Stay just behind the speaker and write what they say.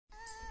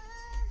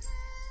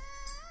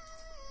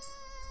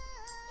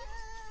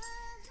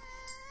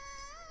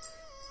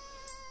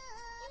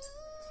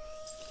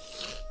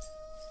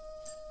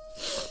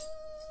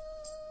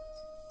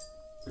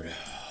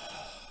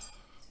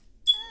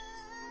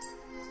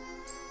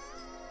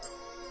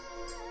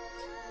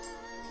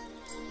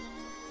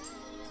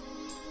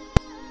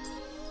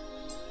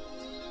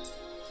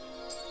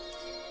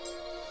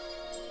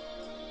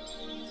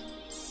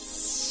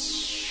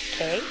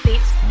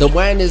The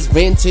wine is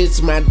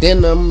vintage, my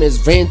denim is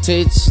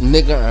vintage.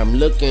 Nigga, I'm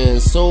looking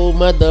so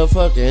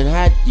motherfucking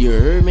hot, you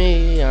heard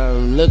me?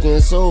 I'm looking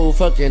so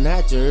fucking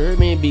hot, you heard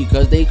me?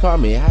 Because they call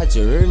me hot,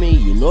 you heard me?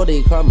 You know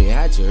they call me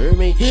hot, you heard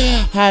me?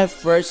 Hot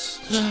fresh,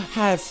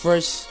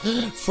 fresh.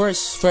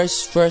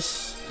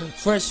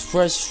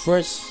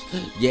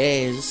 Yeah,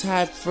 it's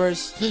hot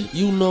fresh.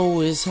 You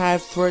know it's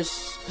hot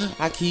fresh.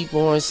 I keep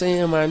on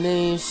saying my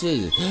name,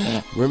 shit.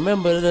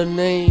 Remember the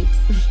name.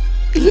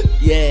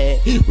 Yeah,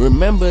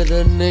 remember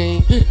the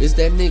name. It's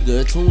that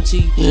nigga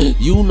Litunechi.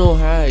 You know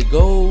how it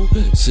go.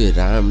 Shit,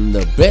 I'm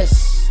the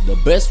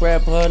best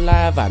rapper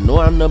alive. I know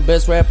I'm the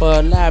best rapper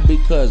alive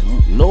because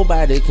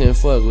nobody can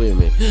fuck with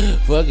me.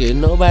 Fuck it,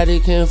 nobody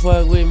can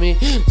fuck with me.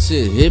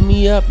 Shit, hit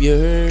me up, you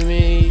heard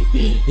me.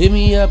 Hit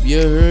me up,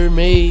 you heard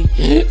me.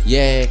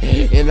 Yeah,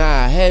 and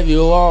I have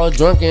you all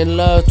drunk in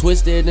love,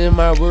 twisted in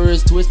my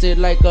words, twisted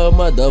like a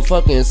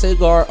motherfucking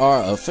cigar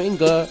or a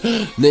finger.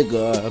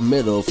 Nigga,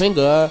 middle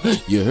finger,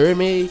 you heard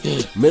me?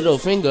 Middle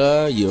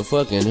finger, you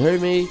fucking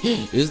heard me?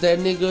 Is that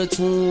nigga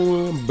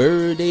tune?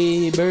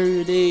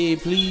 Birdie,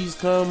 please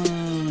come.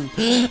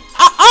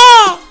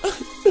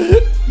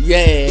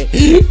 Yeah,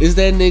 is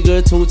that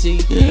nigga Litunechi?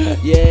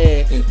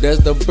 Yeah, that's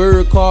the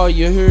bird call,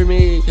 you heard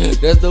me?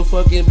 That's the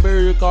fucking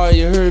bird call,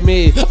 you heard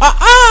me?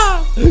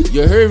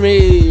 You heard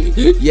me?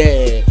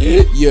 Yeah,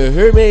 you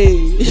heard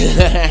me?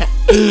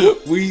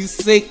 We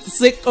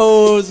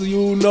sickos,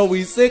 you know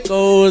we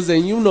sickos,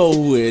 and you know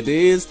who it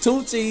is,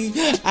 Litunechi.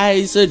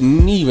 I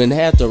shouldn't even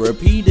have to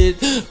repeat it.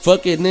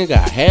 Fuck it, nigga,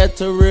 I had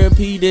to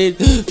repeat it.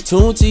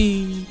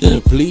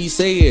 Litunechi, please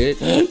say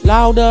it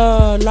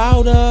louder,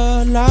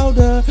 louder,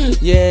 louder.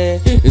 Yeah,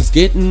 it's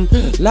getting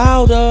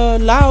louder,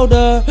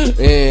 louder,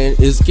 and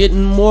it's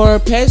getting more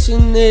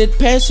passionate.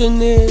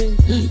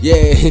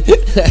 Yeah.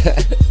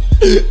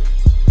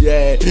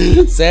 Yeah,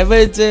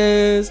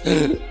 savages.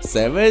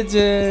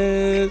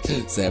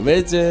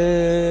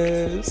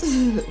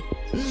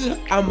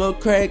 I'm a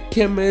crack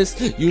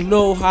chemist, you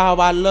know how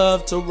I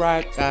love to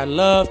rock. Yeah,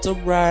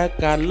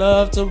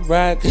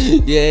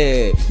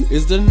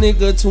 it's the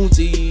nigga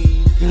Litunechi.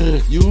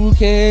 You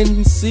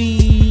can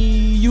see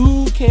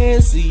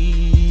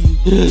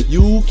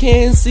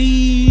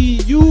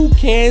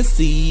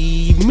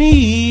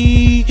me.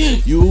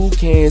 You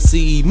can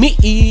see me.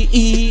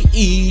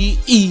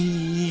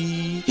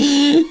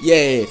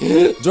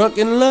 Yeah,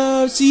 drunken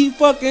love, she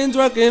fucking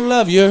drunken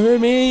love, you heard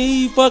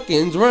me?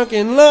 Fucking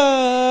drunken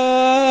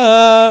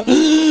love,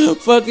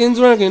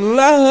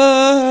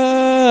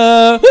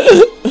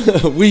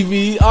 we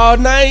be all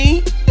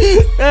night.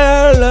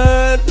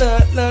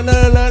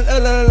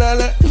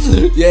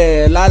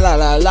 Yeah, la.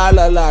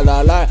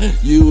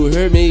 You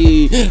heard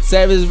me?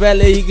 Savage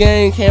Valley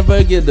Gang, can't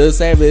forget the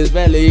Savage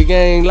Valley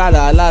Gang. La.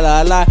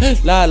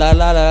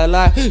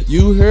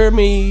 You heard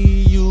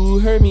me?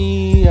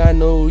 I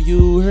know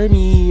you heard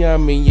me.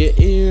 I'm in your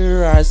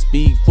ear. I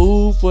speak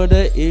food for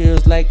the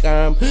ears like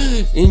I'm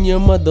in your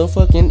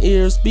motherfucking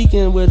ear.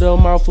 Speaking with a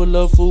mouthful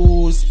of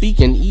food.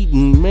 Speaking,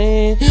 eating,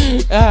 man.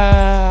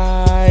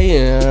 I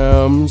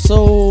am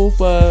so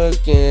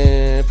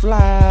fucking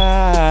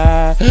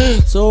fly.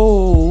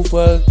 So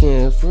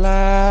fucking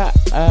fly.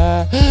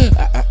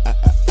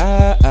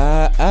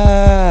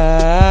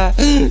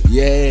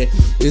 Yeah,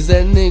 is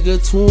that nigga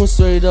tune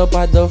straight up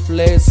out the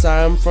flats?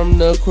 I'm from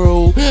the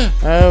crew.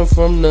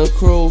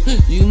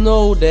 You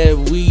know that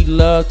we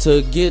love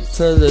to get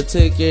to the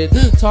ticket.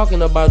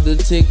 Talking about the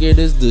ticket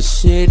is the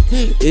shit,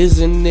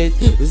 isn't it?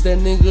 Is that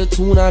nigga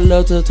tune? I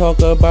love to talk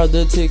about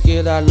the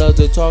ticket.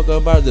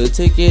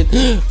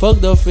 Fuck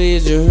the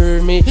feds, you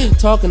heard me?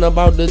 Talking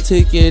about the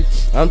ticket.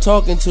 I'm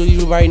talking to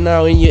you right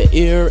now in your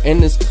ear,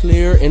 and it's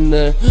clear, and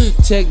the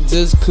check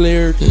just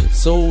cleared.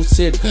 So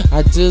shit,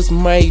 I just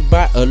might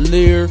buy a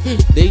Lear.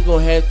 They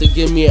gon' have to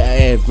give me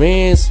an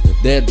advance.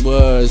 That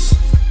was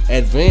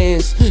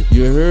advance,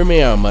 you heard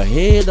me? I'm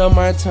ahead of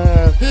my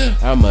time.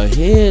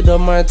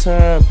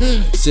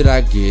 Should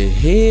I get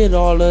head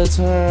all the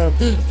time?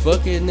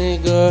 Fuck it,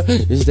 nigga.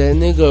 Is that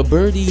nigga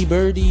birdie.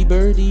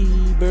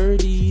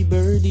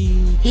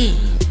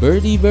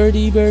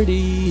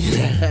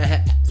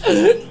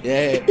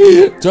 Yeah,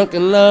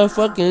 drunken love,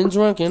 fucking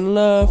drunken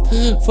love,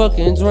 you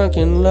fucking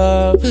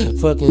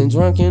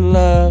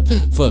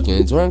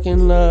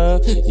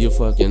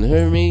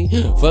heard me?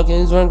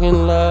 Fucking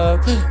drunken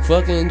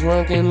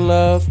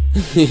love,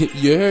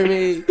 you heard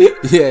me?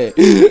 Yeah,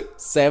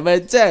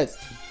 savages.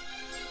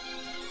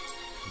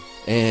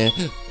 And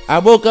I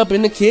woke up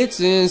in the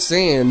kitchen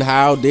saying,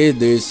 how did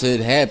this shit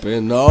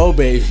happen? Oh,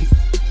 baby.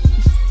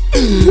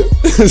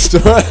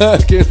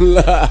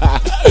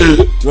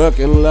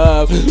 Drunken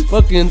love,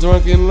 fucking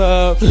drunken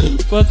love,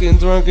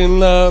 drunken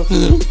love.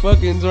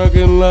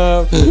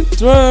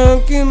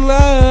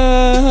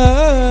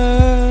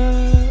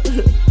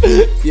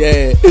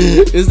 Yeah,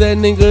 it's that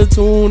nigga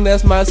tune,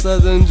 that's my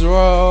southern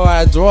draw.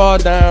 I draw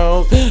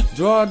down,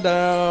 draw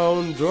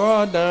down,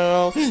 draw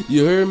down.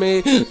 You heard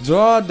me?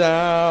 Draw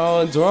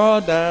down,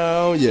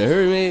 you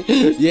heard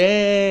me?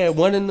 Yeah,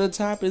 one in the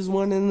top is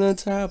one in the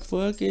top.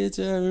 Fuck it,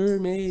 you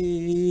heard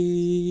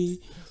me?